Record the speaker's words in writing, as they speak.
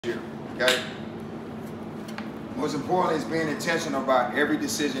year, okay? Most importantly is being intentional about every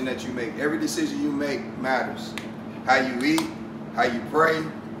decision that you make. Every decision you make matters. How you eat, how you pray,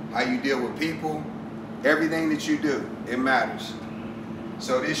 how you deal with people, everything that you do, it matters.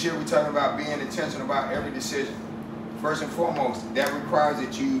 So this year we're talking about being intentional about every decision. First and foremost, that requires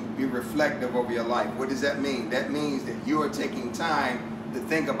that you be reflective over your life. What does that mean? That means that you are taking time to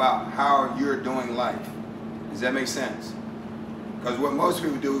think about how you're doing life. Does that make sense? Because what most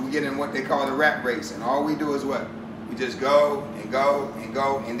people do, we get in what they call the rat race, and all we do is what? We just go and go and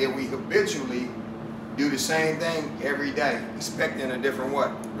go, and then we habitually do the same thing every day, expecting a different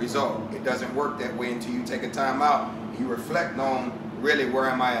what? Result. It doesn't work that way until you take a time out and you reflect on, really, where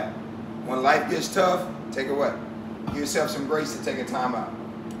am I at? When life gets tough, take a what? Give yourself some grace to take a time out.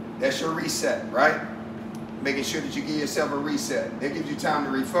 That's your reset, right? Making sure that you give yourself a reset. That gives you time to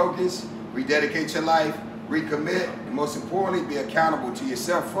refocus, rededicate your life, recommit, and most importantly, be accountable to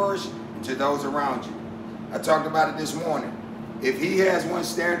yourself first and to those around you. I talked about it this morning. If he has one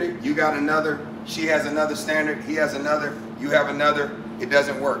standard, you got another. She has another standard, he has another, you have another. It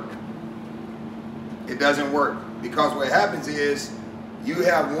doesn't work. It doesn't work. Because what happens is you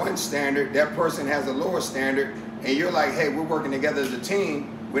have one standard, that person has a lower standard, and you're like, hey, we're working together as a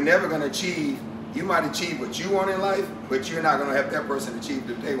team. We're never going to achieve. You might achieve what you want in life, but you're not going to help that person achieve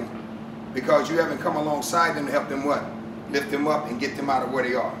what they want. Because you haven't come alongside them to help them what? Lift them up and get them out of where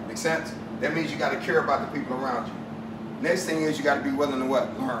they are. Make sense? That means you got to care about the people around you. Next thing is you got to be willing to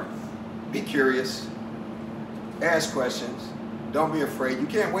what? Learn. Be curious. Ask questions. Don't be afraid. You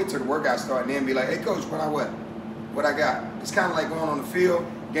can't wait till the workout starts and then be like, hey coach, what I got? It's kind of like going on the field.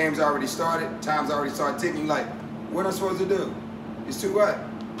 Game's already started. Time's already started ticking. Like, what am I supposed to do? It's too what?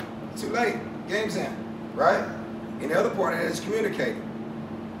 It's too late. Game's in. Right? And the other part of that is communicating.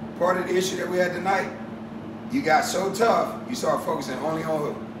 Part of the issue that we had tonight, you got so tough, you start focusing only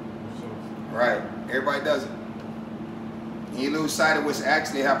on who? Right. Everybody does it. And you lose sight of what's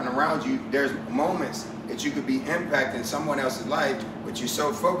actually happening around you. There's moments that you could be impacting someone else's life, but you're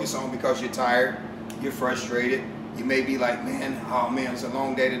so focused on because you're tired, you're frustrated. You may be like, man, oh man, it's a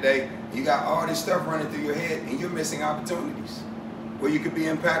long day today. You got all this stuff running through your head and you're missing opportunities where you could be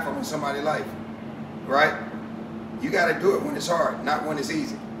impactful in somebody's life, right? You got to do it when it's hard, not when it's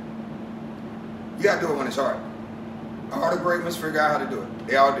easy. You got to do it when it's hard. All the great ones figure out how to do it.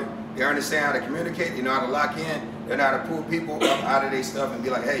 They all do. They understand how to communicate. They know how to lock in. They know how to pull people up out of their stuff and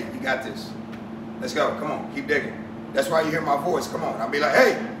be like, hey, you got this. Let's go. Come on. Keep digging. That's why you hear my voice. Come on. I'll be like,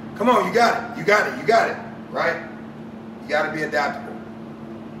 hey, come on. You got it. You got it. You got it. Right? You got to be adaptable.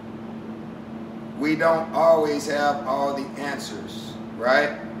 We don't always have all the answers.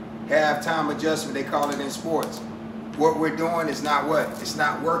 Right? Halftime adjustment, they call it in sports. What we're doing is not what? It's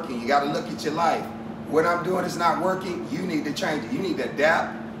not working. You got to look at your life. What I'm doing is not working. You need to change it. You need to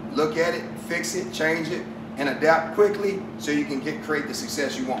adapt, look at it, fix it, change it, and adapt quickly so you can create the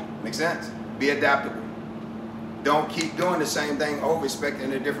success you want. Make sense? Be adaptable. Don't keep doing the same thing over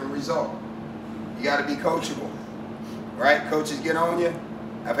expecting a different result. You got to be coachable. Right? Coaches get on you.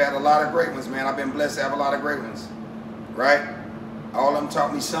 I've had a lot of great ones, man. I've been blessed to have a lot of great ones. Right? All of them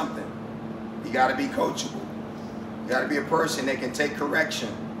taught me something. You got to be coachable. You got to be a person that can take correction.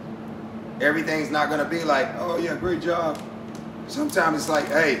 Everything's not going to be like, oh yeah, great job. Sometimes it's like,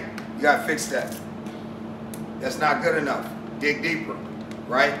 hey, you got to fix that. That's not good enough. Dig deeper,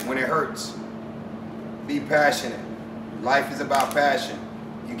 right? When it hurts. Be passionate. Life is about passion.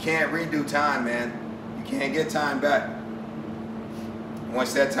 You can't redo time, man. You can't get time back.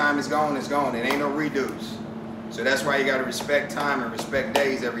 Once that time is gone, it's gone. It ain't no redos. So that's why you got to respect time and respect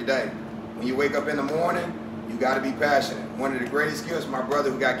days every day. When you wake up in the morning, you got to be passionate. One of the greatest gifts my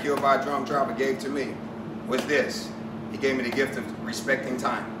brother who got killed by a drunk driver gave to me was this. He gave me the gift of respecting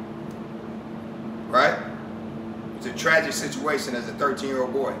time. Right? It's a tragic situation as a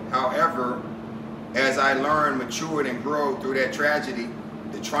 13-year-old boy. However, as I learned, matured, and grew through that tragedy,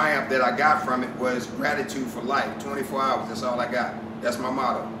 the triumph that I got from it was gratitude for life. 24 hours, that's all I got. That's my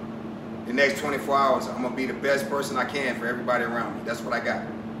motto. The next 24 hours, I'm going to be the best person I can for everybody around me. That's what I got.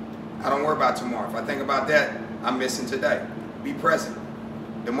 I don't worry about tomorrow. If I think about that, I'm missing today. Be present.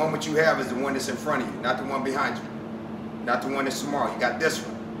 The moment you have is the one that's in front of you, not the one behind you. Not the one that's tomorrow. You got this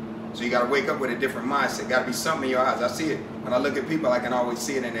one. So you got to wake up with a different mindset. Got to be something in your eyes. I see it. When I look at people, I can always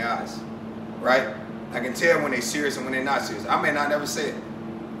see it in their eyes. Right? I can tell when they're serious and when they're not serious. I may not never say it.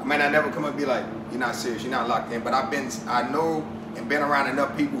 I may not never come up and be like, you're not serious, you're not locked in. But I know and been around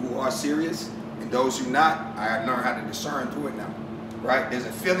enough people who are serious, and those who not, I learned how to discern through it now. Right? There's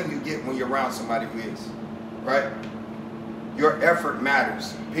a feeling you get when you're around somebody who is. Right? Your effort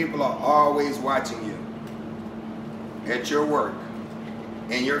matters. People are always watching you. At your work,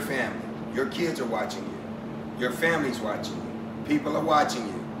 and your family. Your kids are watching you. Your family's watching you. People are watching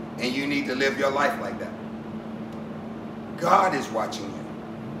you. And you need to live your life like that. God is watching you.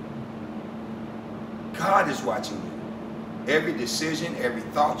 God is watching you. Every decision, every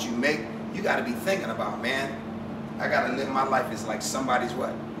thought you make, you got to be thinking about, man, I got to live my life as like somebody's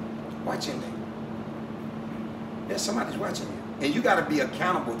what? Watching me. Yeah, somebody's watching you. And you got to be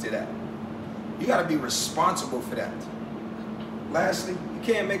accountable to that. You got to be responsible for that. Lastly, you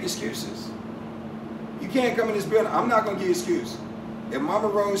can't make excuses. You can't come in this building. I'm not going to give you an excuse. If Mama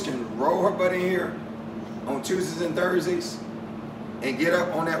Rose can roll her butt in here on Tuesdays and Thursdays and get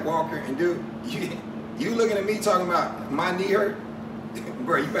up on that walker and do, you looking at me talking about my knee hurt?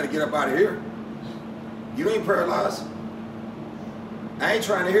 Bro, you better get up out of here. You ain't paralyzed. I ain't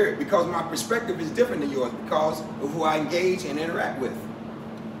trying to hear it because my perspective is different than yours because of who I engage and interact with.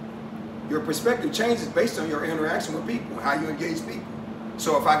 Your perspective changes based on your interaction with people, how you engage people.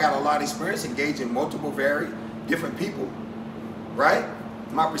 So if I got a lot of experience engaging multiple, very different people, right?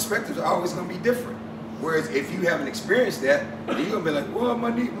 My perspective is always going to be different. Whereas if you haven't experienced that, then you're going to be like, well,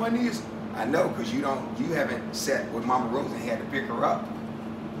 my knee is... I know, because you haven't sat with Mama Rose and had to pick her up,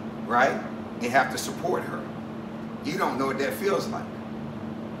 right? And have to support her. You don't know what that feels like,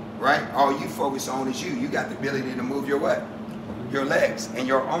 right? All you focus on is you. You got the ability to move your what? Your legs and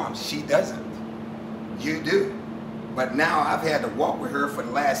your arms. She doesn't. You do. But now I've had to walk with her for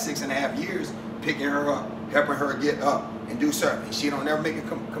the last 6.5 years, picking her up, helping her get up and do something. She don't ever make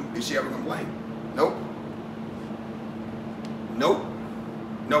it did she ever complain? Nope. Nope.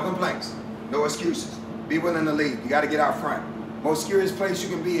 No complaints. No excuses. Be willing to lead. You got to get out front. Most scariest place you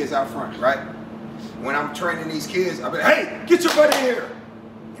can be is out front, right? When I'm training these kids, I'll be like, hey, get your butt in here.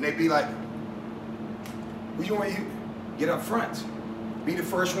 And they be like, who you want? You get up front. Be the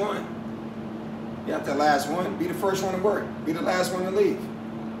first one. You're not the last one. Be the first one to work. Be the last one to leave.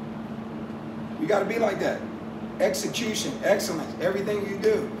 You got to be like that. Execution, excellence, everything you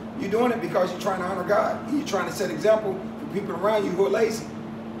do. You're doing it because you're trying to honor God. And you're trying to set example for people around you who are lazy.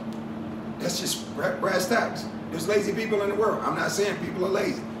 That's just brass tacks. There's lazy people in the world. I'm not saying people are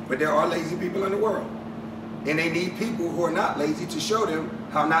lazy, but there are lazy people in the world. And they need people who are not lazy to show them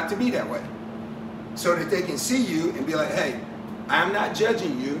how not to be that way. So that they can see you and be like, hey, I'm not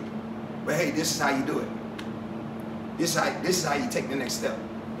judging you, but hey, this is how you do it. This is how you take the next step.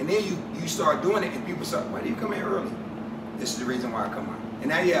 And then you start doing it and people start, why do you come in early? This is the reason why I come on. And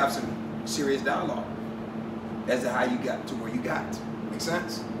now you have some serious dialogue as to how you got to where you got. Make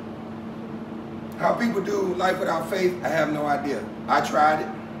sense? How people do life without faith, I have no idea. I tried it.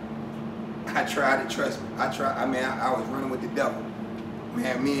 I tried it, trust me. I was running with the devil.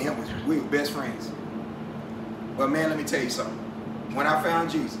 Man, me and him, we were best friends. But man, let me tell you something. When I found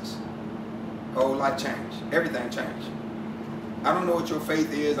Jesus, whole life changed. Everything changed. I don't know what your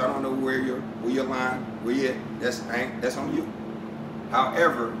faith is. I don't know where you're lying, where you're at. That's on you.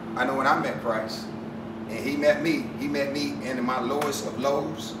 However, I know when I met Christ, and he met me in my lowest of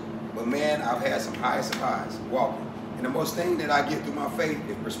lows. But man, I've had some highest of highs walking. And the most thing that I get through my faith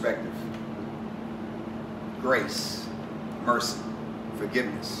is perspective. Grace, mercy,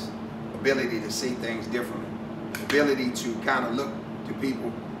 forgiveness, ability to see things differently, ability to kind of look to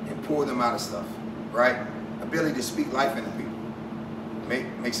people and pull them out of stuff, right? Ability to speak life into people.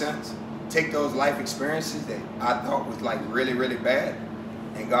 Make sense? Take those life experiences that I thought was like really, really bad,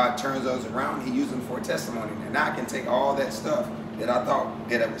 and God turns those around. He used them for a testimony. And now I can take all that stuff that I thought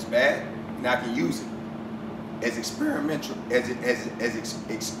that it was bad, and I can use it as experimental, as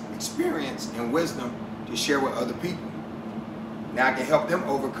experience and wisdom to share with other people. Now I can help them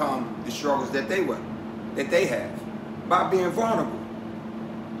overcome the struggles that they have by being vulnerable,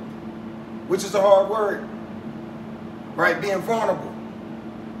 which is a hard word, right? Being vulnerable.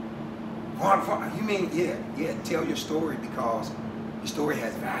 You mean, yeah, tell your story because your story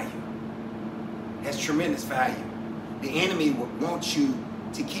has value, has tremendous value. The enemy wants you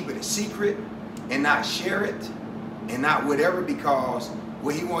to keep it a secret and not share it and not whatever, because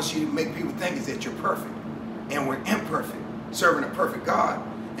what he wants you to make people think is that you're perfect. And we're imperfect, serving a perfect God.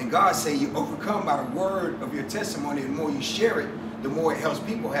 And God say you overcome by the word of your testimony. The more you share it, the more it helps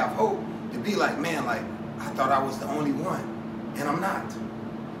people have hope to be like, man, like, I thought I was the only one, and I'm not.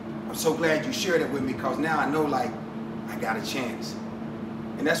 I'm so glad you shared it with me, because now I know, like, I got a chance.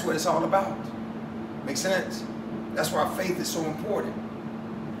 And that's what it's all about. Make sense? That's why faith is so important.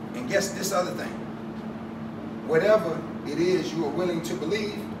 And guess this other thing. Whatever it is you are willing to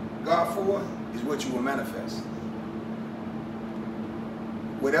believe God for is what you will manifest.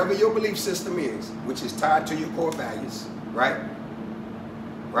 Whatever your belief system is, which is tied to your core values, right?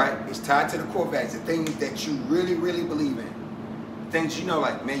 Right? It's tied to the core values, the things that you really, really believe in. Things you know,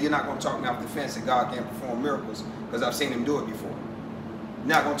 like, man, you're not going to talk me off the fence that God can't perform miracles because I've seen him do it before. You're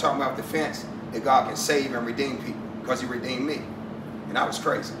not going to talk me off the fence that God can save and redeem people because he redeemed me. And I was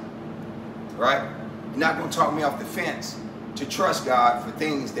crazy. Right? You're not going to talk me off the fence to trust God for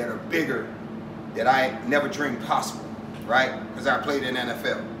things that are bigger that I never dreamed possible. Right? Because I played in the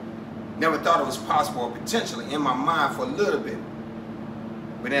NFL. Never thought it was possible or potentially in my mind for a little bit.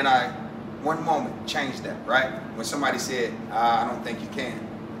 But then one moment changed that, right? When somebody said, I don't think you can.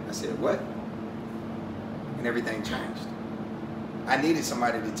 I said, what? And everything changed. I needed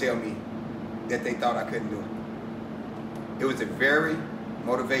somebody to tell me that they thought I couldn't do it. It was the very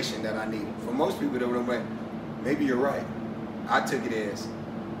motivation that I needed. For most people that would have went, maybe you're right. I took it as,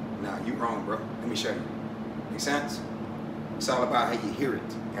 nah, you wrong, bro. Let me show you. Make sense? It's all about how you hear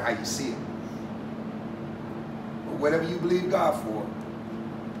it and how you see it. But whatever you believe God for,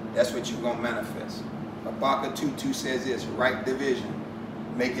 that's what you're going to manifest. Habakkuk 2:2 says this, write the vision,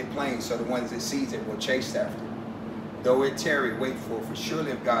 make it plain so the ones that sees it will chase after it. Though it tarry, wait for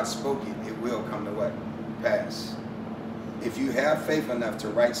surely if God spoke it, it will come to what? Pass. If you have faith enough to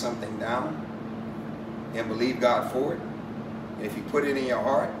write something down and believe God for it, and if you put it in your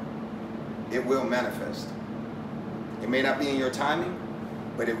heart, it will manifest. It may not be in your timing,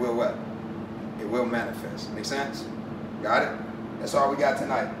 but it will what? It will manifest. Make sense? Got it? That's all we got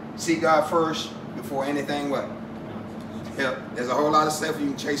tonight. Seek God first before anything what? Yep. There's a whole lot of stuff you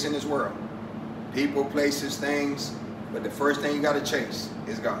can chase in this world. People, places, things. But the first thing you got to chase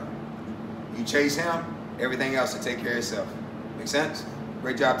is God. You chase him, everything else will take care of itself. Make sense?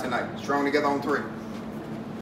 Great job tonight. Strong together on 3.